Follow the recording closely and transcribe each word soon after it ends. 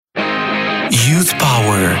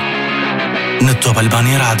Power në Top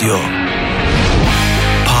Albania Radio.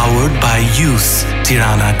 Powered by Youth,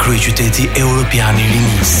 Tirana, kryeqyteti evropian I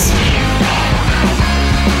rinisë.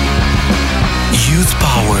 Youth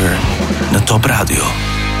Power në Top Radio.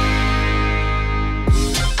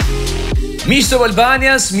 Miq të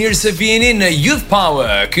Albanias, mirë se vini në Youth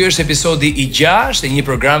Power. Ky është episodi I 6 e një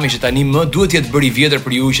programi që tani më duhet jetë bërë I vjetër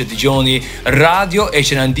për ju që dëgjoni radio e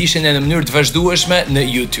që na ndiqni në mënyrë të vazhdueshme në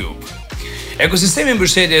YouTube. Ekosistemi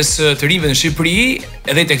mbështetjes të rinjve në Shqipëri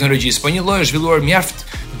edhe I teknologjisë, po një lloj është zhvilluar mjaft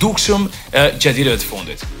dukshëm gjatë viteve të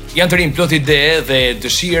fundit. Janë të rinj plot ide dhe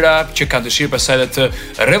dëshira që kanë dëshirë pastaj të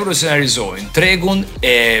revolucionalizojnë tregun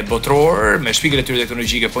e botëror me shpikjet e tyre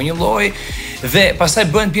teknologjike po një lloj dhe pastaj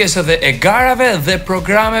bëhen pjesë edhe e garave dhe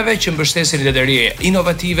programeve që mbështesin liderje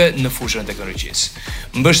inovative në fushën e teknologjisë.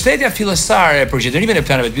 Mbështetja fillestare për gjenerimin e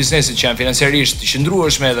planeve të biznesit që janë financiarisht të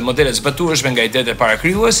qëndrueshme dhe modele zbatueshme nga idetë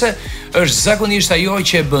parakrijuese është zakonisht ajo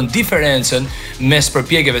që bën diferencën mes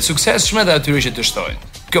përpjekjeve të suksesshme dhe atyre që dështojnë.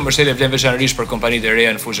 Kjo mbështetje vlen veçanërisht për kompanitë e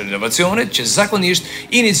reja në fushën e inovacionit, që zakonisht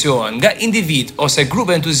iniciohen nga individ ose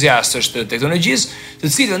grupe entuziastësh të teknologjisë,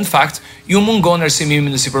 të cilëve në fakt ju mungon arsimimi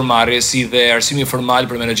në sipërmarrje si dhe arsimi formal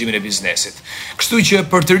për menaxhimin e biznesit. Kështu që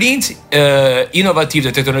për të rinjt inovativ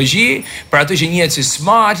të teknologji, për ato që njihet si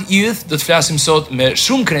Smart Youth, do të flasim sot me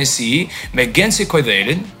shumë kënaqësi me Gensi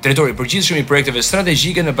Kojdelin, drejtori I përgjithshëm I projekteve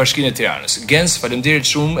strategjike në Bashkinë e Tiranës. Gens, faleminderit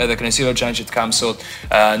shumë edhe kënaqësi veçantë që të kam sot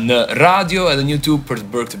në radio edhe në YouTube për të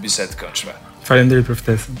bërë këtë bisedë të këndshme. Faleminderit për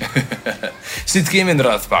ftesën. Si të kemi në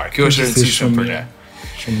radhë parë, kjo është e rëndësishme për ne.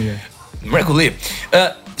 Shumë mirë. Mrekulli.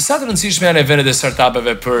 Sa të rëndësishme janë vendet e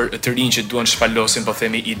startupeve për të rinj që duan shpalosin, po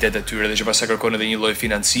themi, idetë e tyre dhe që pastaj kërkojnë edhe një lloj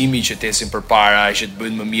financimi që të ecin përpara, që të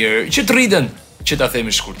bëjnë më mirë, që të rriten, që ta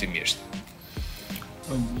themi shkurtimisht.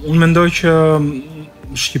 Unë mendoj që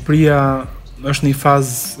Shqipëria është në një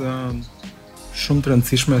fazë shumë të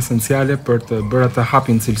rëndësishme, esenciale për të bërë atë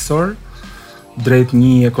hapin cilësor drejt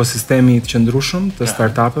një ekosistemi të qëndrueshëm të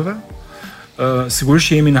startupeve. Sigurisht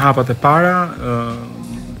që jemi në hapat e para,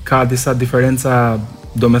 ka disa diferenca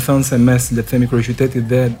domethënëse mes, le të themi, kryeqytetit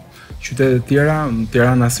dhe qytetet e tjera.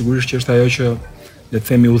 Tirana sigurisht që është ajo që, le të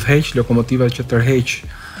themi, udhëheq lokomotiva që tërheq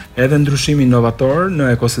edhe ndryshimin inovator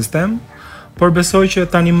në ekosistem, por besoj që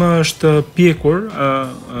tani më është pjekur,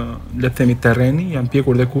 le të themi, terreni, janë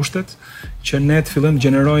pjekur dhe kushtet që ne të fillojmë të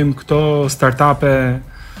gjenerojmë këto startupe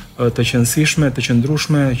të qëndrueshme, të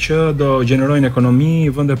qëndrueshme që do gjenerojnë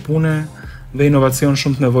ekonomi, vende pune dhe inovacion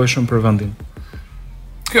shumë të nevojshëm për vendin.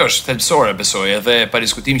 Kjo është thelbësore, besoj, edhe pa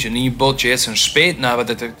diskutim që në një botë që ecën shpejt në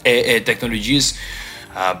hapat e teknologjisë,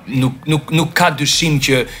 nuk ka dyshim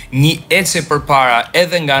që një ecje përpara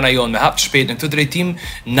edhe nga ana jonë me hap të shpejt në këtë drejtim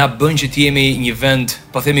na bën që të jemi një vend,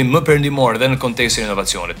 po themi, më perëndimor edhe në kontekstin e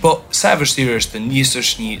inovacionit. Po sa e vështirë është të nisësh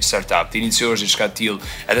një startup, të iniciosh diçka të tillë,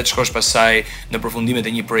 edhe të shkosh pastaj në përfundimet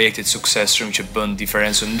e një projekti të suksesshëm që bën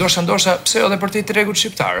diferencën. Ndoshta pse edhe për te tregut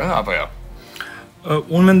shqiptar, apo jo?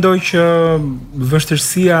 Unë mendoj që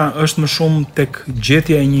vështirësia është më shumë tek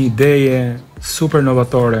gjetja e një ideje super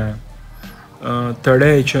inovatore, të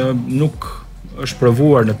re që nuk është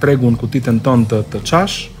provuar në tregun ku ti tenton të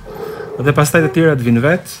çash dhe pastaj të tjera të vinë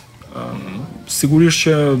vet. Sigurisht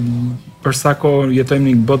që për sa kohë jetojmë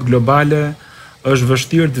në një botë globale, është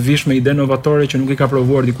vështirë të vish me ide inovatore që nuk I ka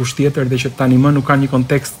provuar dikush tjetër dhe që tani më nuk ka një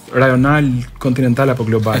kontekst rajonal, kontinental apo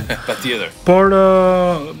global. Patjetër. Por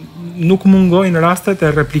nuk mungojnë rastet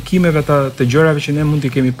e replikimeve të gjërave që ne mund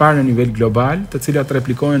t'i kemi parë në nivel global, të cilat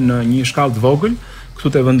replikohen në një shkallë të vogël, këtu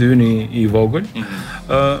te vendi ynë I vogël.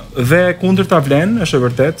 Dhe kundërta vlen, është e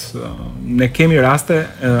vërtet, ne kemi raste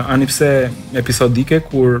anipse episodike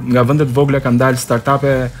kur nga vendet vogla kanë dalë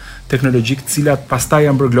startupe teknologjik të cilat pastaj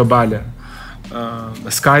janë bërë globale.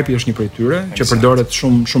 Skype është një prej tyre, që përdoret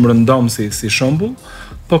shumë rëndom si shembull,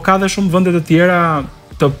 po ka dhe shumë vende të tjera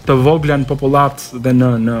të vogla në popullat dhe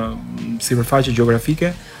në sipërfaqe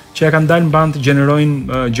gjeografike që ja kanë dalë mban të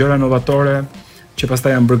gjenerojnë gjëra inovatore që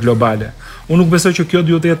pastaj janë bërë globale. Unë nuk besoj që kjo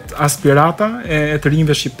duhet të jetë aspirata e të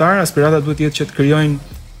rinjve shqiptar, aspirata duhet të jetë që të krijojnë,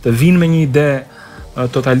 të vinë me një ide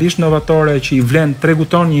totalisht inovatore që I vlen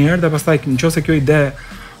treguton një herë dhe pastaj nëse kjo ide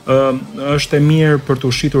është e mirë për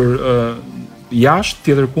të ushitur jashtë,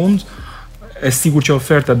 tjetër kund, e sigurt që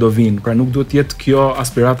oferta do vinë, pra nuk duhet të jetë kjo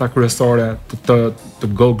aspirata kryesore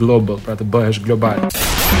të go global, pra të bëhesh global.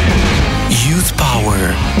 Youth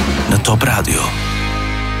Power në Top Radio.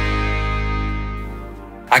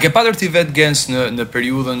 A ke patur ti vetë Gens në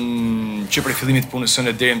periudhën që prej fillimit të punës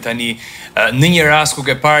sënë deri tani në një rast ku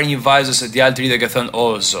ke parë një vajzë ose djalë të ri dhe ke thënë,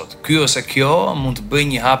 "O zot, ky ose kjo mund të bëjë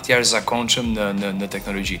një hap të jashtëzakonshëm në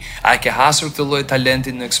teknologji." A ke hasur këtë lloj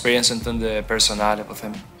talenti në eksperiencën tënde personale, po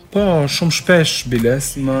them? Po, shumë shpesh biles,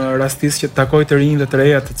 më rastis që takoj të rinj dhe të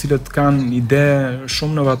reja të cilët kanë ide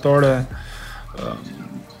shumë novatore.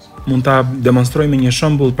 Mund ta demonstroj me një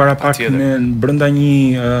shembull para pak në brenda një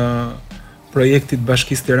projektit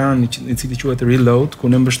Bashkisë Tiranë i cili quhet Reload,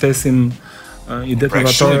 ku ne mbështesim ide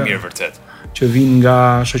novatore që vijnë nga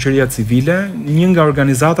shoqëria civile. Një nga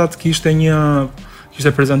organizatat kishte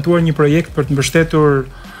prezantuar një projekt për të mbështetur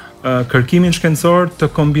kërkimin shkencor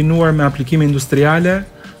të kombinuar me aplikime industriale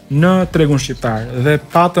në tregun shqiptar, dhe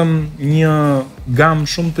patëm një gamë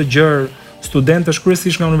shumë të gjerë studentësh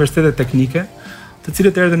kryesisht nga universitetet teknike, të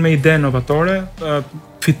cilët erdhën me ide novatore,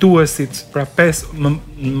 fituesit, pra 5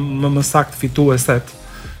 më saktë fitueset,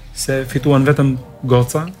 se fituan vetëm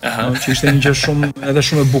goca, që ishte një gjë shumë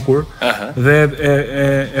e bukur, dhe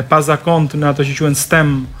e pazakont në ato që quhen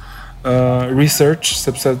STEM research,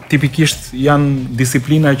 sepse tipikisht janë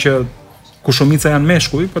disiplina që ku shumica janë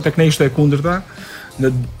meshkuj, por tek ne ishte e kundërta, dhe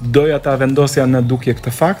doja ta vendosja në dukje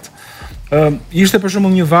këtë fakt. Ishte për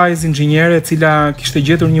shembull një vajzë inxhiniere e cila kishte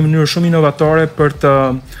gjetur një mënyrë shumë inovatore për të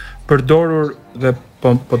përdorur, dhe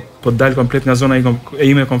po dal komplet nga zona e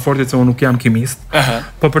ime e komfortit se unë nuk jam kimist,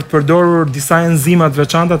 po për të përdorur disa enzima të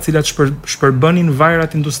veçanta të cilat shpërbënin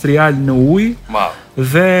vajrat industrial në ujë,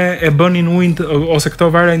 dhe e bënin ujin ose këto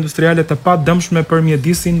vajra industriale të padëmshme për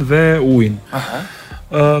mjedisin dhe ujin.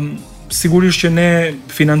 Sigurisht që ne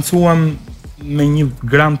financuam me një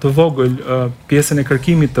grant të vogël pjesën e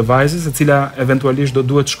kërkimit të vajzës, e cila eventualisht do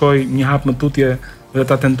duhet shkoj një hap më tutje dhe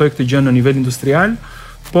ta tentoj këtë gjë në nivel industrial,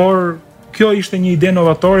 por kjo ishte një ide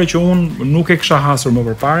novatore që unë nuk e kisha hasur më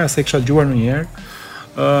përpara, se e kisha dëgjuar ndonjëherë,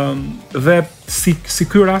 dhe si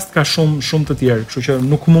ky rast ka shumë të tjerë, kështu që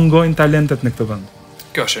nuk mungojnë talentet në këtë vend.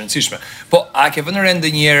 Kjo është e rëndësishme. Po, a ke vënë re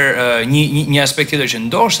ndonjëherë një aspekt tjetër që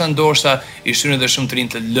ndoshta i shtyn edhe shumë të rinj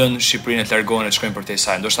të lënë Shqipërinë të largohen të shkojnë përtej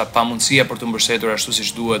saj. Ndoshta pamundësia për të mbështetur ashtu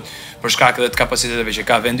siç duhet për shkak edhe të kapaciteteve që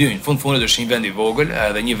ka vendi ynë. Fundit është një vend i vogël,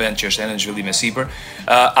 edhe një vend që është ende në zhvillim e sipër.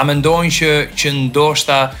 A mendojnë që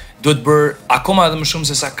ndoshta duhet bërë akoma edhe më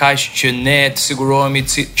shumë se sa kaq që ne të sigurohemi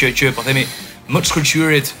që po themi më të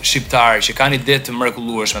shkëlqyrit shqiptarë që kanë ide të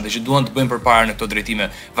mrekullueshme dhe që duan të bëjnë përpara në këto drejtime,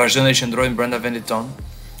 vazhdojnë të qëndrojnë brenda vendit tonë,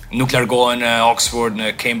 nuk largohen në Oxford,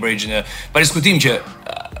 në Cambridge, në pa diskutim që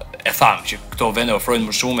e tham që këto vende ofrojnë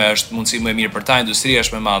më shumë, është mundësi më e mirë për ta, industria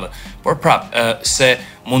është më e madhe. Por se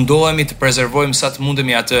mundohemi të prezervojmë sa të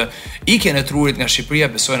mundemi atë ikjen e trurit nga Shqipëria,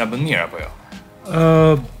 besoj na bën mirë apo jo?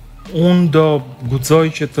 Unë do guxoj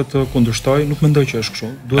që të kundërshtoj, nuk mendoj që është kështu.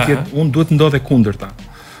 Unë duhet ndodhe kundërta.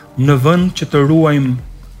 Në vend që të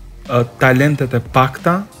ruajmë talentet e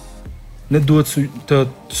pakta, ne duhet të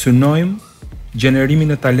synojmë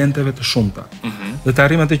gjenerimin e talenteve të shumta. Dhe të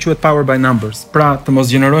arrijmë atë që quhet power by numbers. Pra, të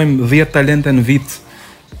mos gjenerojmë 10 talente në vit,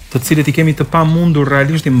 të cilët i kemi të pamundur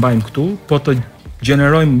realisht i mbajmë këtu, po të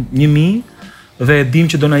gjenerojmë 1000 dhe e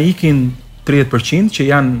dim që do na ikin 30%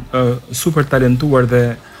 që janë super talentuar dhe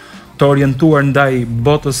të orientuar ndaj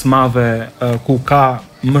botës madhe ku ka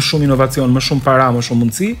më shumë inovacion, më shumë para, më shumë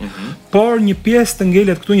mundësi, por një pjesë të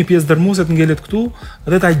ngelet këtu, një pjesë dërmuese të ngelet këtu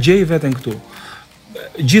dhe ta gjej veten këtu.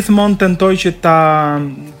 Gjithmonë tentoj që ta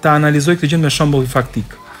analizoj këtë gjë me shembull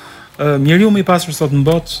faktik. Njeriu më i pasur sot në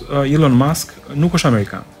botë, Elon Musk, nuk është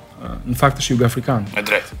amerikan. Në fakt është jugafrikan. E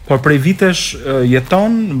drejtë. Por prej vitesh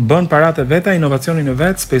jeton, bën paratë veta, inovacionin e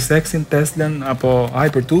vet, SpaceX-in, Teslën apo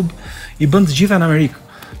Hypertube, i bën të gjitha në Amerikë.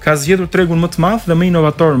 Ka zgjedhur tregun më të madh dhe më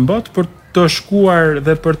inovator në botë për të shkuar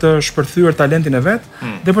dhe për të shpërthyer talentin e vet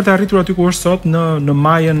dhe për të arritur aty ku është sot në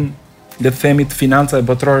majën, le të themi, të financave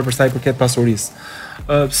botërore për sa i përket pasurisë.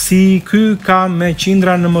 Si ky ka me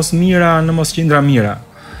qindra në mos mira, në mos qindra mira.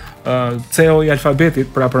 CEO i alfabetit,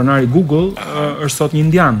 pra pronari Google, është sot një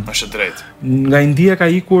indian. Është drejt. Nga India ka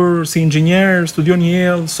ikur si inxhinier, studion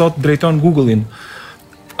Yale, sot drejton Google-in.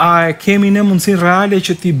 A kemi ne mundësinë reale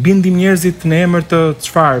që t'i bindim njerëzit në emër të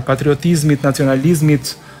çfarë, patriotizmit,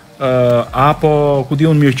 nacionalizmit, apo ku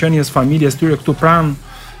diun mirëqenies familjes tyre këtu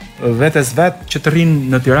pranë vetes vet që të rrinë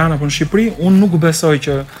në Tiranë apo në Shqipëri? Unë nuk besoj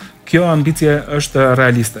që kjo ambicie është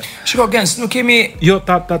realiste. Shiko Gens, nuk kemi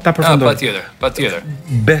ta përfundoj. Patjetër.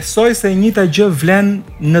 Besoj se e njëjta gjë vlen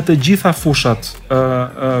në të gjitha fushat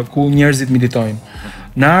ku njerëzit militojnë.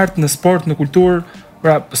 Në art, në sport, në kulturë.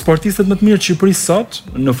 Pra, sportistët më të mirë të Shqipërisë sot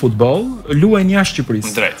në futboll luajnë jashtë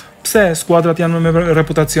Shqipërisë. Drejt. Pse? Skuadrat janë me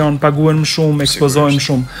reputacion, paguhen më shumë, ekspozohen më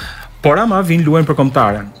shumë. Por ama vinë luajnë për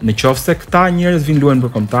kombëtaren. Nëse këta njerëz vinë luajnë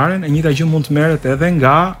për kombëtaren, e njëjta gjë mund të merret edhe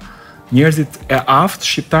nga njerëzit e aftë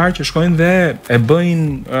shqiptar që shkojnë dhe e bëjnë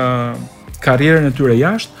karrierën e tyre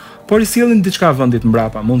jashtë, por i sjellin diçka vendit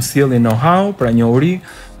mbrapa. Mund sjellin know-how, pra njohuri,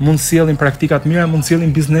 mund sjellin praktika të mira, mund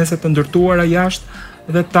sjellin biznese të ndërtuara jashtë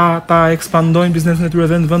dhe ta ekspandojnë biznesin e tyre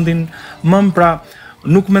edhe në vendin mëm. Pra,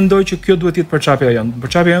 nuk mendoj që kjo duhet të jetë përçapja jonë.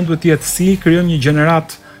 Përçapja jonë duhet të jetë si krijojmë një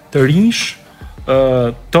gjenerat të rinj,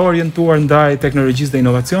 të orientuar ndaj teknologjisë dhe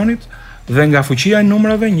inovacionit, dhe nga fuqia e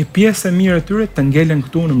numrave një pjesë e mirë e tyre të ngelen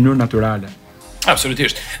këtu në mënyrë natyrale.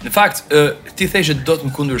 Absolutisht. Në fakt, ti the që do të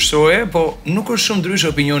më kundërshtoje, po nuk është shumë ndryshe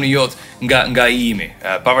opinioni jot nga imi,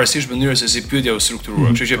 pavarësisht mënyrës se si pyetja u strukturuar.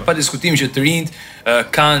 Kështu që pa diskutim që të rinjt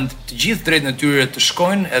kanë të gjithë drejt në tyre të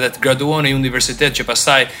shkojnë edhe të graduohen në universitet që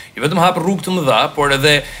pastaj jo vetëm hap rrugë të mëdha, por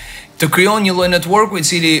edhe të krijon një lloj networku i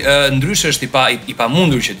cili ndryshe është i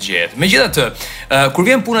pamundur që të gjehet. Megjithatë, kur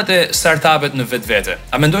vjen punat e startupet në vetvete,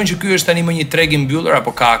 a mendojnë që ky është tani më një treg i mbyllur apo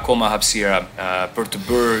ka akoma hapësira për të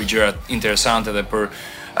bërë gjëra interesante dhe për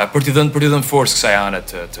t'i dhënë forcë kësaj ane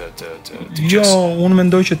të Jo, unë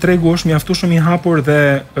mendoj që tregu është mjaftueshëm i hapur dhe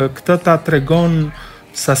këtë ta tregon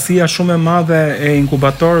sasia shumë e madhe e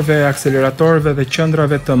inkubatorëve, akseleratorëve dhe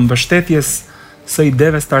qendrave të mbështetjes së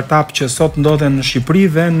ideve startup që sot ndodhen në Shqipëri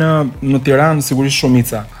dhe në Tiranë sigurisht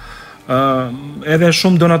shumica. Edhe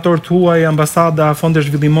shumë donatorë huaj, ambasada, fonde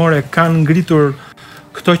zhvillimore kanë ngritur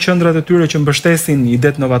këto qendrat e tyre që mbështesin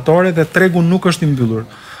idetë novatore dhe tregu nuk është i mbyllur.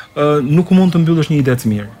 Nuk mund të mbyllësh një ide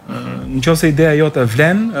të mirë. Nëse ideja jote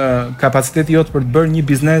vlen, kapaciteti jot për të bërë një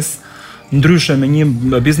biznes ndryshe me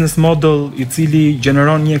një business model i cili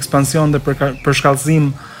gjeneron një ekspansion dhe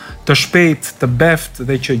përshkallëzim të shpejt, të beft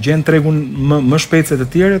dhe që gjen tregun më shpejt se të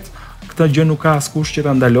tjerët, këtë gjë nuk ka askush që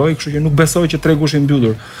ta ndalojë, kështu që nuk besoj që tregu është i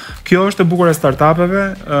mbyllur. Kjo është e bukur e startupeve,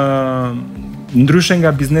 ndryshe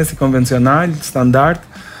nga biznesi konvencional, standard.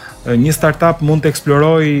 Një startup mund të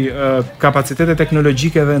eksplorojë kapacitete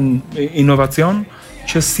teknologjike dhe inovacion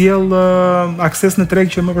që sjell akses në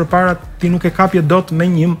treg që më përpara ti nuk e kapje dot me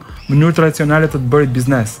një mënyrë tradicionale të bërit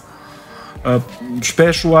biznes.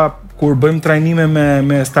 Shpeshua kur bëjmë trajnime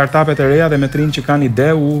me startupet e reja dhe me trinj që kanë ide,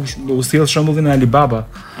 u sjell shembullin e Alibaba,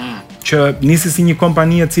 që nisi si një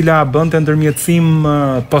kompani e cila bënte ndërmjetësim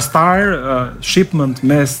postar, shipment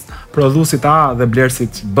mes prodhuesit A dhe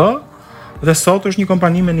blerësit B, dhe sot është një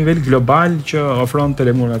kompani me nivel global që ofron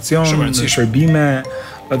telekomunicacion, shërbime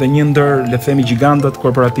dhe një ndër, le të themi, gjigantët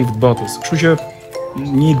korporativ të botës. Kështu që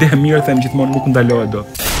një ide e mirë, them gjithmonë, nuk ndalohet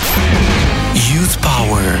dot. Youth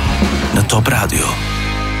Power në Top Radio.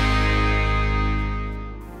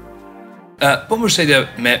 Po mbështetja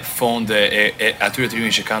me fonde e atyre të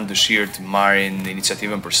rinj që kanë dëshirë të marrin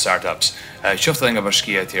iniciativën për startups, qoftë edhe nga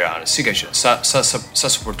Bashkia e Tiranës, si ka qenë? Sa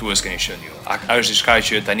suportues keni qenë ju? A është diçka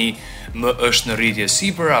që tani më është në rritje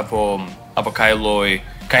sipër apo ka një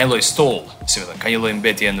lloj stall, si më thënë, ka një lloj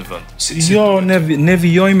mbetje në vend? Jo, ne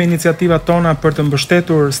vijojmë me iniciativat tona për të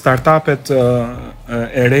mbështetur startupet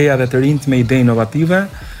e reja dhe të rinjt me ide inovative,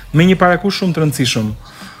 me një parakush shumë të rëndësishëm.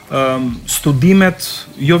 Studimet,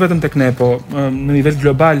 jo vetëm tek ne, po në nivel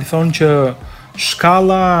global thonë që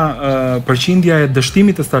shkalla përqindja e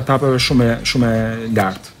dështimit të startupeve shumë e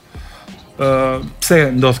lartë. Pse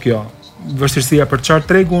ndodh kjo? Vështirësia për të çarë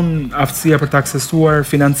tregun, aftësia për të aksesuar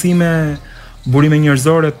financime, burime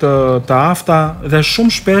njerëzore të afta dhe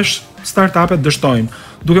shumë shpesh startupet dështojnë,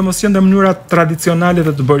 duke mos qenë në mënyra tradicionale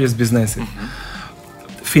të bërjes biznesit.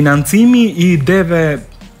 Financimi i ideve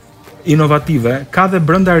inovative ka dhe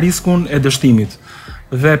brenda riskun e dështimit.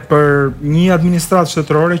 Dhe për një administratë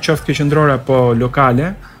shtetërore, qoftë qendrore apo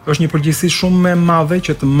lokale, është një përgjegjësi shumë e madhe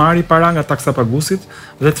që të marrë para nga taksapaguesit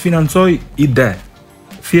dhe të financojë ide,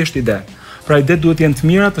 thjesht ide. Pra ide duhet të jenë të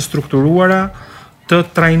mira, të strukturuara, të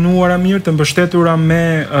trajnuara mirë, të mbështetura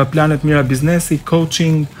me planet mira biznesi,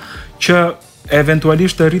 coaching, që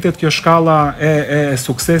eventualisht të rritet kjo shkalla e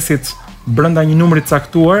suksesit brenda një numri të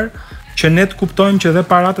caktuar, që ne të kuptojmë që dhe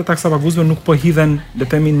paratë e taksapaguesve nuk po hidhen, le të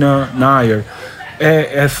themi, në ajër.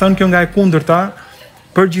 E thënë kjo nga e kundërta,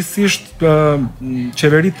 përgjithsisht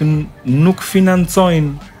qeveritë nuk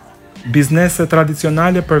financojnë biznese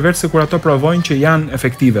tradicionale përveç se kur ato provojnë që janë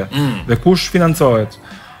efektive. Dhe kush financohet?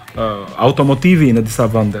 Automotivi në disa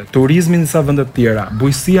vende, turizmi në disa vende të tjera,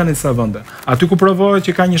 bujësia në disa vende. Aty ku provohet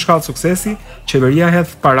që ka një shkallë suksesi, qeveria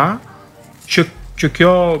hedh para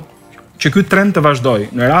që ky trend të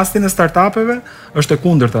vazhdojë. Në rastin e startupeve është e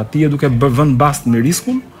kundërta, ti je duke vënë bast në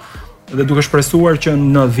riskun dhe duke shpresuar që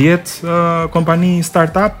në 10 kompani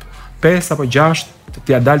startup, 5 apo 6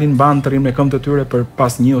 t'ia dalin ban të rinë me këmbë të tyre për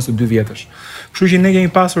pas 1 ose 2 vjetësh. Kështu që ne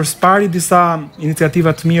kemi pasur spari disa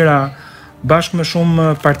iniciativa të mira bashkë me shumë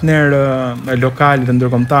partnerë lokal dhe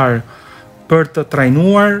ndërkombëtar për të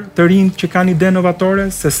trajnuar të rinjt që kanë ide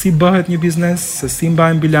inovatore, se si bëhet një biznes, se si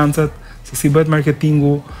mbahen bilancet, se si bëhet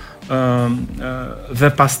marketingu, dhe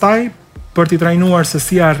pastaj për t'i trajnuar se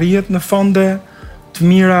si arrihet në fonde të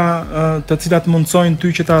mira të cilat mundsojnë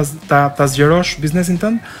ty që ta zgjerosh biznesin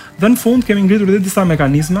tënd, dhe në fund kemi ngritur edhe disa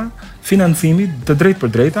mekanizma financimi të drejtë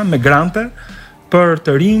për drejta me grante për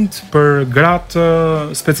të rinjt, për gratë,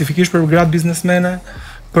 specifikisht për gratë biznesmene,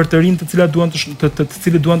 për të rinjt të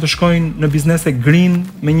cilët duan të shkojnë në biznese green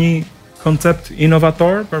me një koncept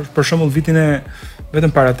inovator. Për shembull vitin e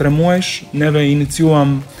vetëm para 3 muajsh neve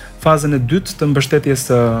iniciuam fazën e dytë të mbështetjes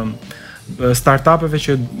startupeve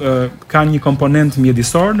që kanë një komponent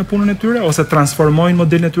mjedisor në punën e tyre ose transformojnë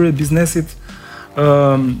modelin e tyre të biznesit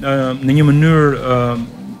në një mënyrë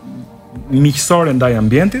miqësore ndaj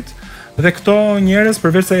ambientit, dhe këto njerëz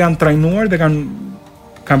përveç se janë trajnuar dhe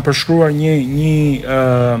kanë përshkruar një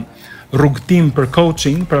rrugtim për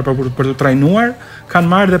coaching, për të trajnuar,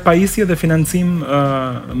 kanë marrë dhe pajisje dhe financim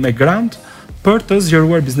me grant për të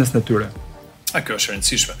zgjeruar biznesin e tyre. Kjo është e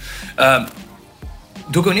rëndësishme.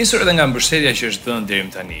 Duke nisur edhe nga mbështetja që është dhënë deri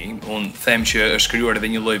më tani, unë them që është krijuar edhe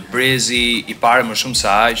një lloj brezi i parë më shumë se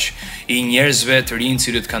aq i njerëzve të rinj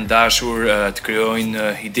cilët kanë dashur të krijojnë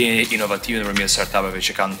ide inovative nëpërmjet startupeve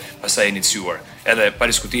që kanë pastaj iniciuar. Edhe pa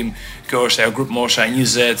diskutim, kjo është ajo grup mosha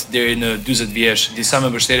 20 deri në 40 vjeç, disa me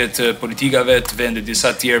mbështetje të politikave të vendit, disa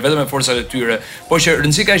të tjerë vetëm me forcat e tyre, por që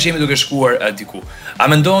rëndësia ka që jemi duke shkuar diku. A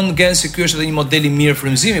mendon Gen se ky është edhe një model i mirë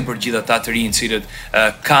frymëzimi për gjithë ata të rinj cilët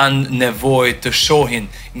kanë nevojë të shohin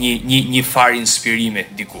një farë inspirimi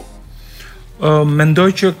diku?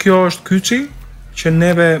 Mendoj që kjo është kyçi që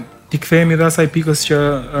neve t'i kthehemi dhe asaj pikës që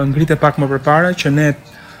ngritet pak më përpara, që ne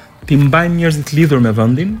t'i mbajmë njerëzit lidhur me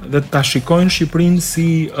vendin dhe ta shikojnë Shqipërinë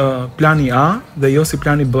si plani A dhe jo si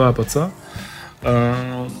plani B apo C,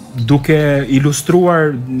 duke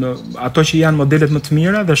ilustruar ato që janë modelet më të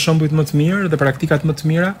mira dhe shembujt më të mirë dhe praktikat më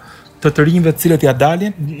të mira të rinjve të cilët ja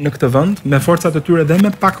dalin në këtë vend me forcat e tyre dhe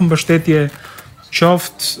me pak mbështetje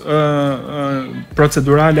qoftë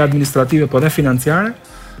procedurale, administrative, po dhe financiare,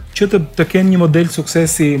 që të kenë një model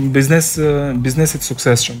suksesi, biznesit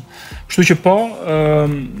suksesshëm. Kështu që po,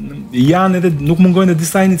 janë edhe, nuk mungojnë edhe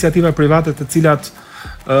disa iniciativa private të cilat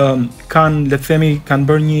kanë, le të themi, kanë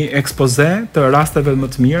bërë një ekspoze të rasteve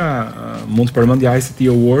më të mira, mund të përmendja ICT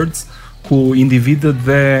Awards, ku individët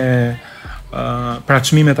dhe pra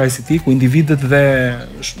çmimet ICT, ku individët dhe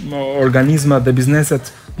organizmat dhe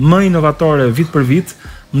bizneset më inovatore vit për vit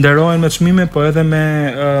nderohen me çmime, po edhe me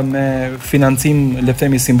financim, le të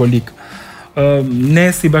themi, simbolik. Ne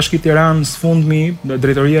si Bashki Tiranë sfundmi,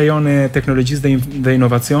 drejtoria jone e teknologjisë dhe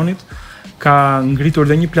inovacionit ka ngritur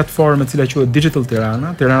dhe një platformë e cila quhet Digital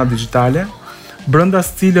Tirana, Tirana Digjitale, brenda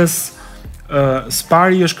së cilës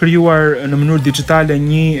spari është krijuar në mënyrë digjitale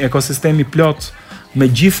një ekosistemi plot me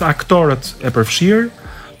gjithë aktorët e përfshirë,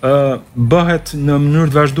 bëhet në mënyrë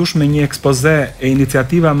të vazhdueshme një ekspoze e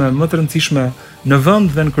iniciativave më të rëndësishme në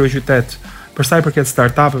vend dhe në kryeqytet për sa i përket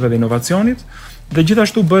startupeve dhe inovacionit, dhe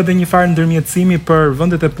gjithashtu bëhet edhe një farë ndërmjetësimi për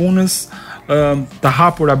vendet e punës të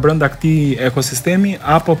hapura brenda këtij ekosistemi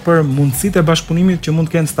apo për mundësitë e bashkëpunimit që mund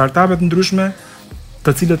të kenë startupet ndryshme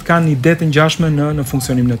të cilët kanë ide të ngjashme në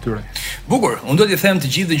funksionimin e tyre. Bukur, unë do t'i them të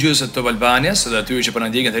gjithë dëgjuesët të Top Albanias dhe atyre që po na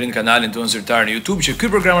ndjekin të rinë kanalin tonë zyrtar në YouTube që ky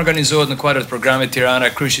program organizohet në kuadër të programit Tirana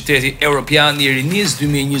Kryeqyteti Evropian i Rinisë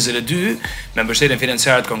 2022 me mbështetjen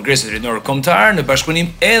financiare të Kongresit Rinor Kombëtar në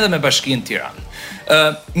bashkëpunim edhe me Bashkinë Tiranë.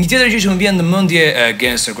 Një tjetër gjë që më vjen në mendje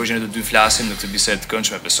Gens, kur ne të dy flasim në këtë bisedë të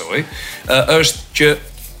këndshme besoj, është që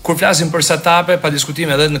kur flasim për startupe, pa diskutim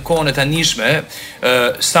edhe në kohën e tanishme,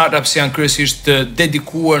 startups janë kryesisht të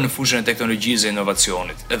dedikuar në fushën e teknologjisë dhe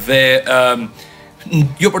inovacionit. Dhe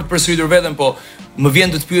jo për të përsëritur veten, po më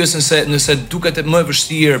vjen të pyes nëse duket më e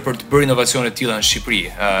vështirë për të bërë inovacione të tilla në Shqipëri,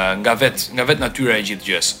 nga vet natyra e gjithë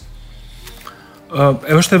gjës.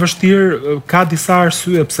 Është e vështirë, ka disa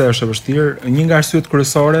arsye pse është e vështirë. Një nga arsyet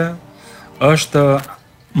kryesore është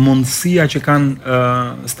mundësia që kanë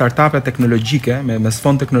startupe teknologjike me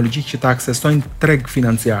sfond teknologjik që ta aksesojnë treg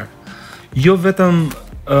financiar. Jo vetëm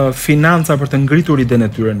financa për të ngritur idenë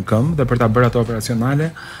e tyre në këmbë dhe për ta bërë ato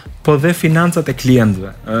operacionale, po dhe financat e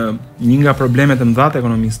klientëve. Një nga problemet e mëdha të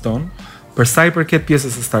ekonomisë tonë, për sa i përket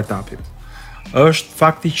pjesës së startupit, është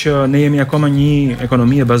fakti që ne jemi akoma një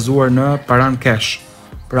ekonomi e bazuar në paran cash.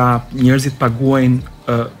 Pra njerëzit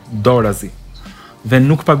paguajnë dorazi dhe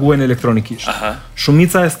nuk paguajnë elektronikisht.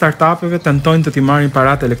 Shumica e startupeve tentojnë të t'i marrin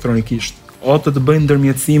paratë elektronikisht, o të bëjnë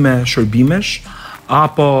ndërmjetësime shërbimesh,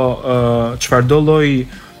 apo çfarëdo lloj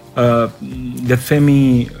le të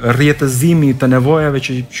themi rrjetëzimi të nevojave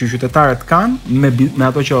që qytetarët kanë me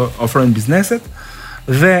ato që ofrojnë bizneset,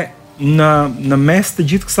 dhe në mes të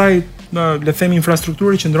gjithë kësaj le të themi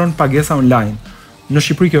infrastrukturë qëndron pagesa online. Në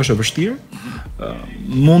Shqipëri kjo është e vështirë.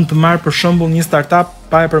 Mund të marr për shembull një startup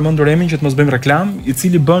pa e përmendur emrin që të mos bëjmë reklam, i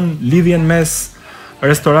cili bën lidhjen mes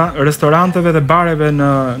restoranteve dhe bareve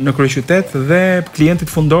në kryeqytet dhe klientit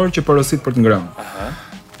fundor që porosit për të ngrënë.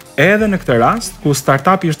 Edhe në këtë rast, ku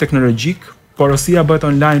startupi është teknologjik, porosia bëhet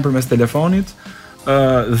online përmes telefonit,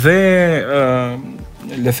 dhe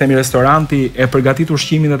le themi restoranti e përgatit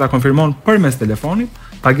ushqimin dhe ta konfirmon përmes telefonit,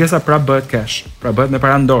 pagesa prap bëhet cash, pra bëhet me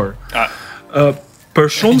parandor. Për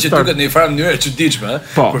shumë që duket në një farë mënyrë e çuditshme,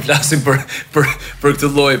 kur flasim për këtë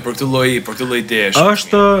lloj idesh.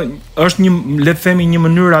 Është një, le të themi, një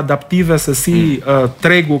mënyrë adaptive se si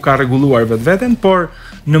tregu ka rregulluar vetveten, por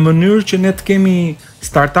në mënyrë që ne të kemi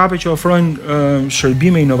startupe që ofrojnë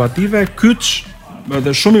shërbime inovative, kyç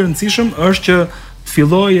dhe shumë i rëndësishëm është që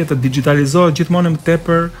fillojë të digitalizohet gjithmonë më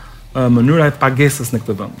tepër mënyra e pagesës në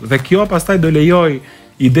këtë vend. Dhe kjo pastaj do lejoj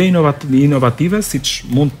ide inovative, siç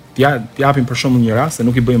mund t'japim për shembull një rast, se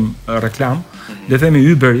nuk i bëjmë reklam, le të themi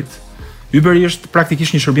Uberit. Uberi është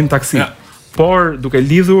praktikisht një shërbim taksi, por duke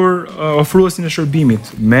lidhur ofruesin e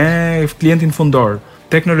shërbimit me klientin fundor,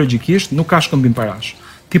 teknologjikisht nuk ka shkëmbim parash.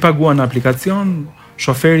 Ti paguan në aplikacion,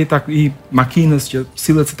 shoferi i makinës që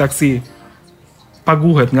sillet si taksi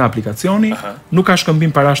paguhet nga aplikacioni, nuk ka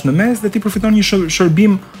shkëmbim parash në mes dhe ti përfiton një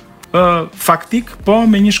shërbim faktik, po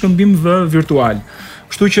me një shkëmbim virtual.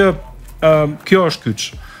 Kështu që kjo është kyç.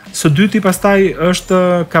 Së dyti pastaj është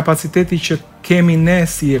kapaciteti që kemi ne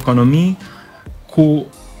si ekonomi, ku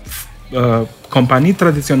kompani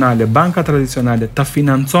tradicionale, banka tradicionale të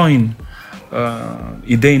financojnë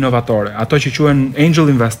ide inovatore, ato që quhen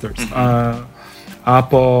angel investors,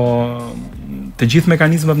 apo të gjithë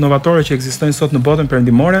mekanizmat inovatore që ekzistojnë sot në botën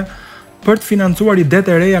perëndimore, për të financuar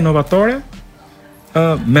idetë e reja inovatore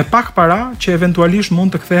me pak para që eventualisht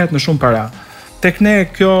mund të kthehet në shumë para. Tek ne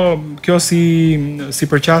kjo si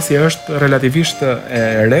përqasje është relativisht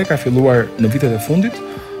e re, ka filluar në vitet e fundit,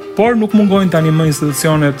 por nuk mungojnë tani më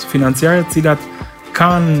institucionet financiare të cilat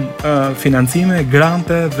kanë financime,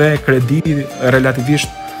 grante dhe kredi relativisht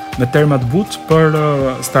me terma të butë për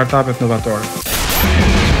startupet inovatore.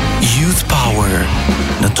 Youth Power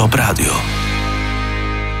në Top Radio.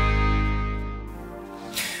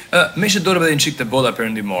 Me që dorë edhe një çik të bolla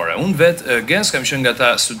perëndimore. Unë vetë gens kam qenë nga ta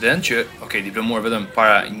student që, diplomuar vetëm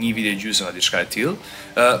para një viti e gjysmë apo diçka e tillë,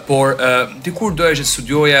 por dikur doja që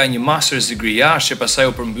studioja një master's degree jashtë, që pastaj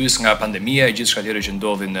u përmbys nga pandemia e gjithçka tjetër që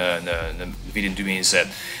ndodhi në vitin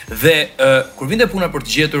 2020. Dhe kur vinte puna për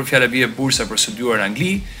të gjetur fjalëbie bursa për studiuar në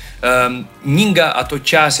Angli, një nga ato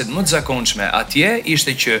qasjet më të zakonshme atje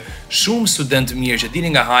ishte që shumë studentë mirë që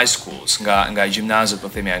dilnin nga high schools, nga gjimnazet,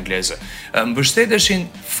 po themi angleze, mbështeteshin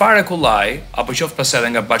fare kollaj, apo qoftë pas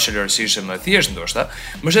edhe nga bachelorësisht më thjesht ndoshta,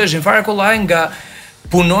 mbështeteshin fare kollaj nga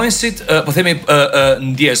punonësit, po themi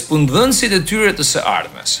punëdhënësit e tyre të së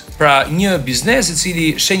ardhmes. Pra një biznes i cili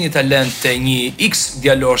shen një talent te një X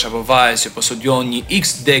djalosh apo vajzë që po studion një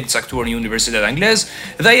X deg caktuar në një universitet anglez,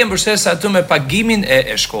 dhe ai e mbështes atë me pagimin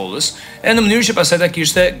e shkollës, e në mënyrë që pastaj ta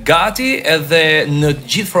kishte gati edhe në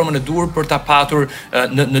gjithë formën e duhur për ta patur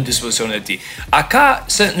në dispozicionin e tij. A ka,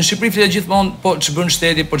 se në Shqipëri flitet gjithmonë po ç'bën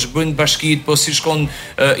shteti, po ç'bën bashkitë, po si shkon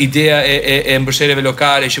ideja e mbështetjeve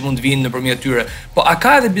lokale që mund të vinë nëpërmjet tyre. Po a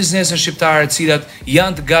ka edhe biznese shqiptare të cilat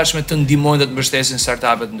janë të gatshme të ndihmojnë dhe të mbështesin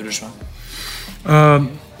startupe të ndryshme?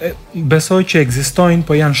 Besoj që ekzistojnë,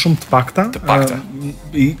 po janë shumë të pakta.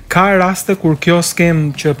 Ka raste kur kjo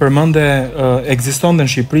skemë që përmende ekzistonte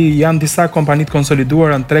në Shqipëri, janë disa kompani të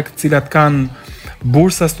konsoliduara në treg të cilat kanë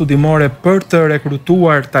bursa studimore për të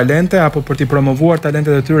rekrutuar talente apo për t'i promovuar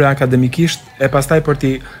talentet e tyre akademikisht e pastaj për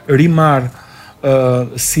t'i rimarr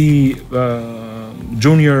si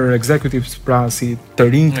junior executives, pra si të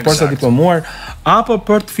rinj të posa diplomuar, apo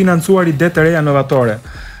për të financuar ide të reja inovatore.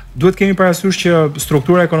 Duhet kemi parasysh që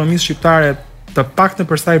struktura e ekonomisë shqiptare, të paktën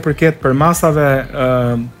për sa i përket për masave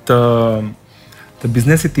të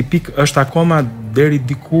biznesit tipik, është akoma deri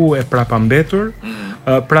diku e prapambetur.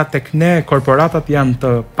 Pra tek ne korporatat janë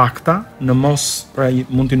të pakta, në mos pra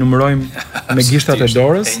mund t'i numërojmë me gishtat e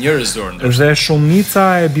dorës. Dhe shumica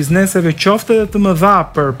e bizneseve qoftë edhe të mëdha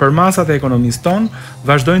për masat e ekonomisë tonë,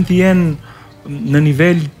 vazhdojnë të jenë në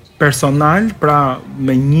nivel personal, pra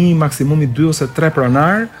me një maksimumi 2 ose 3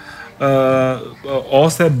 pronar,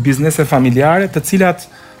 ose biznese familjare, të cilat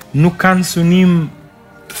nuk kanë synim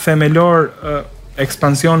themelor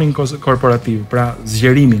ekspansionin korporativ, pra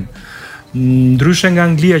zgjerimin. Ndryshe nga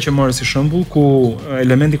Anglia që morë si shembull, ku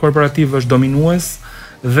elementi korporativ është dominues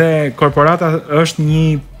dhe korporata është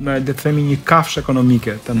le të themi një kafshë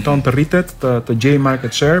ekonomike, tenton të rritet, të gjej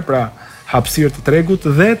market share, pra hapësirë të tregut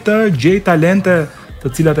dhe të gjej talente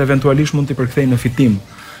të cilat eventualisht mund t'i përkthejnë në fitim.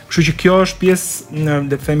 Kështu që kjo është pjesë,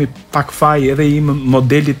 le të themi, pak faj edhe i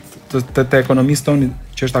modelit të ekonomisë tonë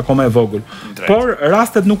që është akoma e vogël. Por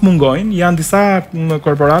rastet nuk mungojnë, janë disa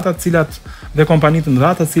korporata të cilat dhe kompani të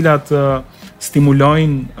mëdha të cilat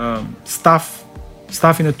stimulojnë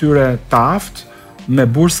stafin e tyre të aftë me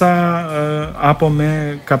bursa apo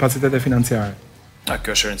me kapacitete financiare.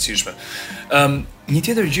 Kjo është e rëndësishme. Një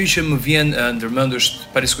tjetër gjë që më vjen ndërmend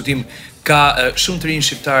është pa diskutim, ka shumë të rinj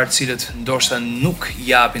shqiptar të cilët ndoshta nuk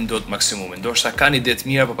japin dot maksimumin, ndoshta kanë ide të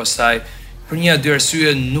mira, por pastaj për një dy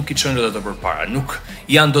arsye nuk i çojnë dot ato përpara, nuk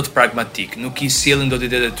janë dot pragmatik, nuk i sjellin dot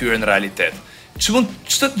idetë e tyre në realitet.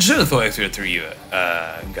 Ç'të gjë thojë këtyre të rinjve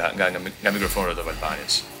nga mikrofonët e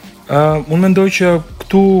Albanias? Unë mendoj që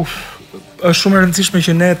këtu është shumë e rëndësishme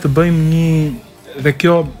që ne të bëjmë dhe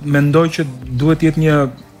kjo mendoj që duhet jetë një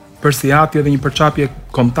përsihatje dhe një përçapje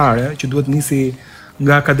kombëtare që duhet nisi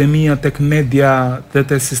nga akademia tek media dhe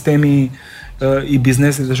te sistemi i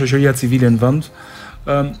biznesit dhe shoqëria civile në vend,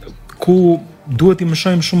 ku duhet i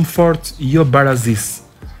mëshojmë shumë fort jo barazis,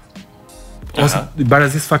 ose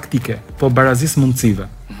barazis faktike, po barazis mundësive.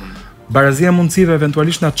 Barazia mundësive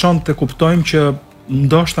eventualisht na çon të kuptojmë që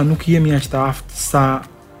ndoshta nuk jemi aq të aftë sa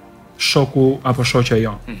shoku apo shoqja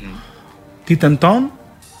jon. Ti tenton,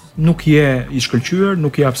 nuk je i shkëlqyer,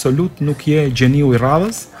 nuk je absolut, nuk je gjeniu i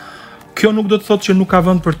radhës. Kjo nuk do të thotë që nuk ka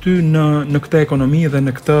vend për ty në këtë ekonomi dhe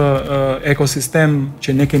në këtë ekosistem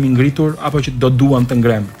që ne kemi ngritur apo që do duam të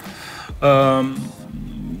ngrem.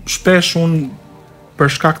 Shpesh unë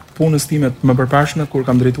për shkak të punës time më përparshme kur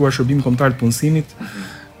kam drejtuar shërbimin kombëtar të punësimit,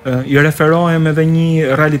 i referohem edhe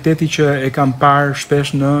një realiteti që e kam parë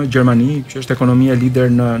shpesh në Gjermani, që është ekonomia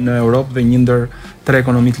lider në Europë dhe një ndër 3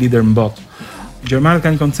 ekonomitë lider në botë. Gjermanët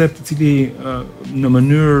kanë një koncept i cili në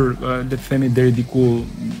mënyrë le të themi deri diku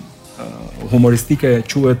humoristike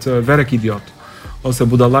quhet verek idiot ose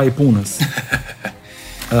budallai i punës.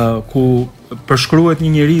 Ku përshkruhet një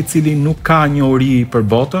njeri i cili nuk ka njohuri për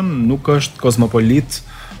botën, nuk është kozmopolit,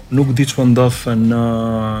 nuk di ç'po ndodh në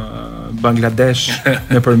Bangladesh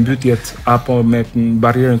në përmbytjet apo me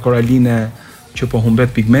barrierën koraline që po humbet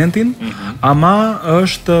pigmentin, ama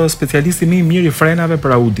është specialisti më i mirë i frenave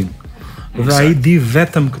për Audin. Dhe ai di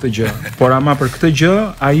vetëm këtë gjë. Por ama për këtë gjë,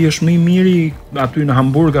 ai është më i miri aty në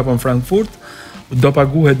Hamburg apo në Frankfurt, do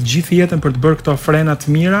paguhet gjithë jetën për të bërë këto frena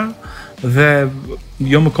të mira dhe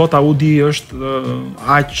jo më kot Audi është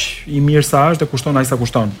aq i mirë sa është dhe kushton aq sa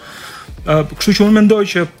kushton. Kështu që unë mendoj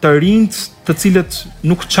që të rinjt të cilët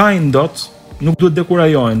nuk çajnë dot, nuk duhet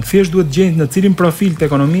dekurajohen, thjesht duhet gjejnë në cilin profil të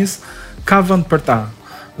ekonomisë ka vend për ta.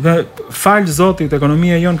 Dhe fal Zotit,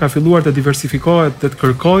 ekonomia jon ka filluar të diversifikohet dhe të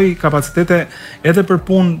kërkojë kapacitete edhe për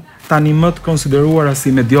punë tani më të konsideruara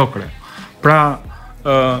si mediokre. Pra,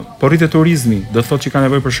 po rritet turizmi, do thotë që ka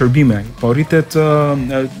nevojë për shërbime, po rritet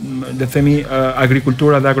le të themi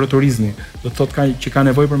agrikultura dhe agroturizmi, do thotë që ka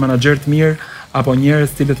nevojë për menaxher të mirë apo njerëz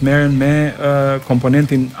të cilët merren me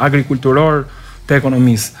komponentin agrikulturor të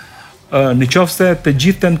ekonomisë. Në qoftë se të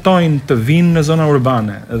gjithë tentojnë të vinë në zona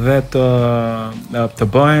urbane dhe të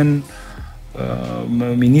bëhen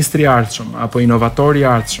ministri i ardhshëm apo inovatori i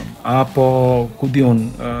ardhshëm apo ku diun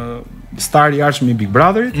star i ardhshëm i Big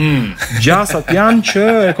Brotherit, gjasat janë që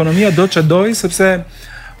ekonomia do të çdojë sepse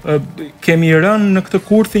kemi rënë në këtë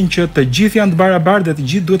kurthin që të gjithë janë të barabartë dhe të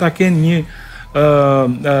gjithë duhet ta kenë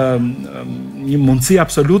një mundësi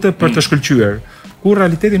absolute për të shkëlqyer. Kur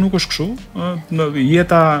realiteti nuk është kështu,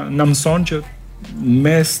 jeta na mëson që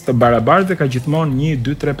mes të barabartëve ka gjithmonë 1,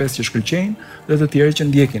 2, 3, 5 që shkëlqejnë dhe të tjerë që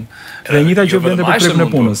ndjekin. Dhe njëjta gjë vende për trepën e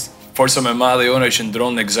punës. Forca më e madhe jone që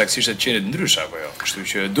ndron eksaktësisht atë qenë të ndryshe apo jo. Kështu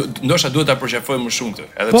që ndoshta duhet ta përqafojmë më shumë këtë,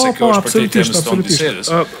 edhe pse kjo është për të temën tonë bisedës.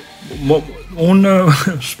 Unë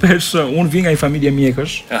shpesh vi nga një familje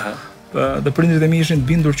mjekësh. Dhe prindërit e mi ishin të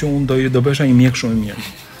bindur që unë do bësha një mjek shumë i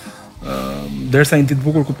mirë. Derisa një ditë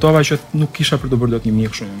bukur kuptova që nuk kisha për të bërë dot një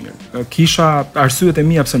mjek shumë i mirë. Kisha arsyet e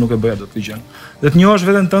mia pse nuk e bëja dot këtë gjë. Dhe të njohësh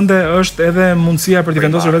veten tënde është edhe mundësia për të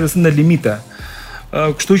vendosur vetes në limite.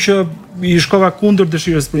 Kështu që i shkova kundër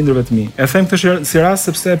dëshirës së prindërve të mi. E them këtë si rast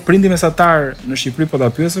sepse prindi mesatar në Shqipëri po ta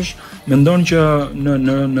pyesësh, mendon që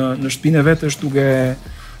në shtëpinë e vet është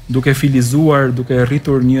duke filizuar, duke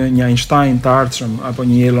rritur një Einstein të ardhshëm apo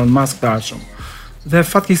një Elon Musk të ardhshëm. Dhe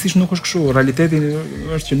fatkeqësisht nuk është kështu. Realiteti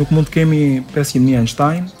është që nuk mund të kemi 500.000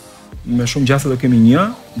 Einstein, me shumë gjasa do kemi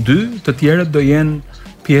 1, 2, të tjerët do jenë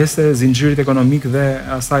pjesë e zinxhirit ekonomik dhe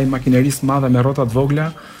asaj makinerisë madhe me rrota të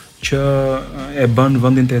vogla që e bën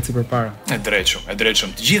vendin të ecë përpara. E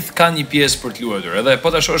drejtshëm. Të gjithë kanë një pjesë për të luajtur. Edhe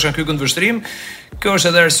po ta shohësh në ky këndvështrim, kjo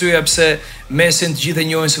është edhe arsyeja pse Mesin të gjithë e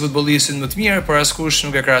njohin si futbollistin më të mirë, por askush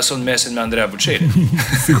nuk e krahason Mesin me Andrea Bocelli.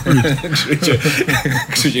 Sigurisht.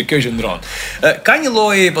 Kështu që kjo qëndron. Ka një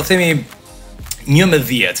lloj, po themi, 1 me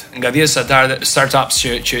 10, nga 10 startups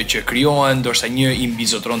që krijohen, ndoshta një i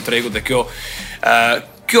mbizotron tregut dhe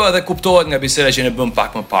kjo edhe kuptohet nga biseda që ne bëm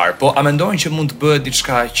pak më parë. Po a mendojnë që mund të bëhet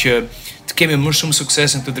diçka që të kemi më shumë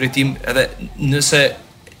sukses në këtë drejtim, edhe nëse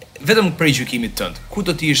vetëm për gjykimin tënd, ku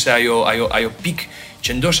do të ishte ajo pikë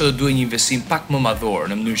që ndoshta do duhet një investim pak më madhor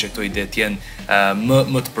në mënyrë që këto ide të jenë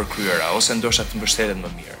më të përkryera ose ndoshta të mbështeten më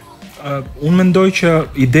mirë. Unë mendoj që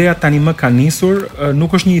ideja tani më ka nisur,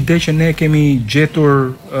 nuk është një ide që ne kemi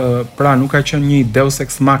gjetur, pra nuk ka qenë një deus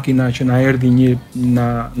ex machina që na erdhi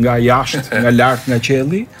nga jashtë, nga lart, nga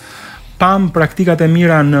qielli. Pam praktikat e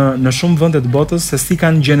mira në shumë vende të botës se si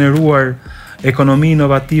kanë gjeneruar ekonomi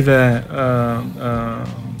inovative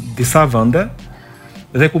disa vende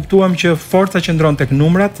dhe kuptuam që forca qëndron tek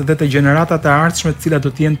numrat dhe te gjeneratat e ardhshme, të cilat do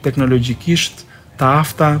të jenë teknologjikisht të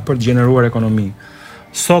afta për të gjeneruar ekonomi.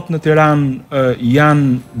 Sot në Tiranë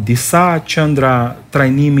janë disa qendra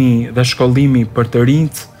trajnimi dhe shkollimi për të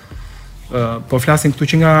rinjt. Po flasim këtu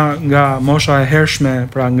që nga mosha e hershme,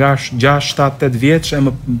 pra nga 6, 7, 8 vjeç e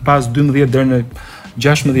më pas 12 deri në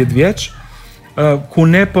 16 vjeç, ku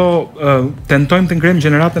ne po tentojmë të ngrem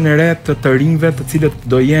gjeneratën e re të rinjve, të cilët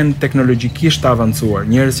do jenë teknologjikisht të avancuar,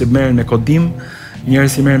 njerëz që merren me kodim,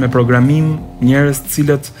 njerëz që merren me programim, njerëz të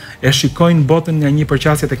cilët e shikojnë botën nga një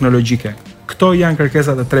përqasje teknologjike. Këto janë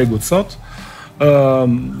kërkesat e tregut sot.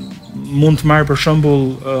 Mund të marr për shembull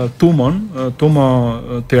Tumo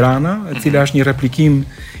Tirana, e cila është një replikim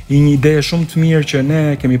i një ide shumë të mirë që ne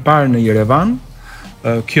kemi parë në Yerevan.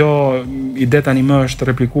 Kjo ide tani më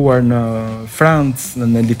është replikuar në Francë,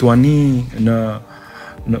 në Lituani,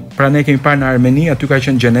 pra ne kemi parë në Armeni, aty ka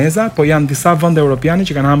qenë gjeneza, po janë disa vende europiane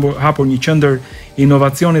që kanë hapur një qendër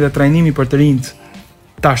inovacioni dhe trajnimi për të rinjt,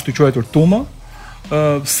 tash të quajtur Tumo.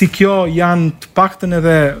 Si kjo janë të paktën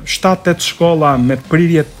edhe 7-8 shkolla me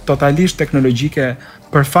prirje totalisht teknologjike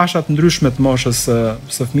për fasha të ndryshme të moshës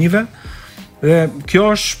së fëmijëve. Dhe kjo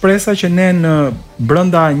është shpresa që ne në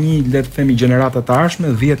brenda një, le të themi, gjenerata të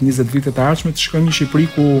ardhshme, 10-20 vite të ardhshme, të shkojmë në Shqipëri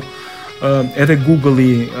ku edhe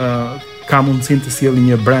Google-i ka mundësinë të sjellë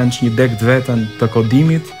një branch, një deg të vetën të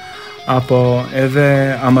kodimit, apo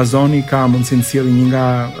edhe Amazoni ka mundësinë të sjellë një nga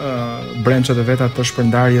branchet e veta të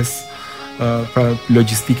shpërndarjes pra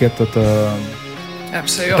logjistike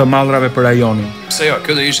të mallrave për rajonin. Pse jo,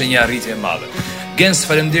 kjo do ishte një arritje e madhe. Gens,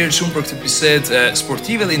 faleminderit shumë për këtë bisedë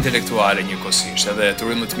sportive dhe intelektuale njëkohësisht, edhe të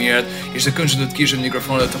uroj më të mirat. Ishte kënd që do të kishim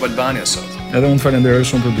mikrofonet të Top Albania sot. Edhe unë falenderoj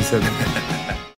shumë për bisedën.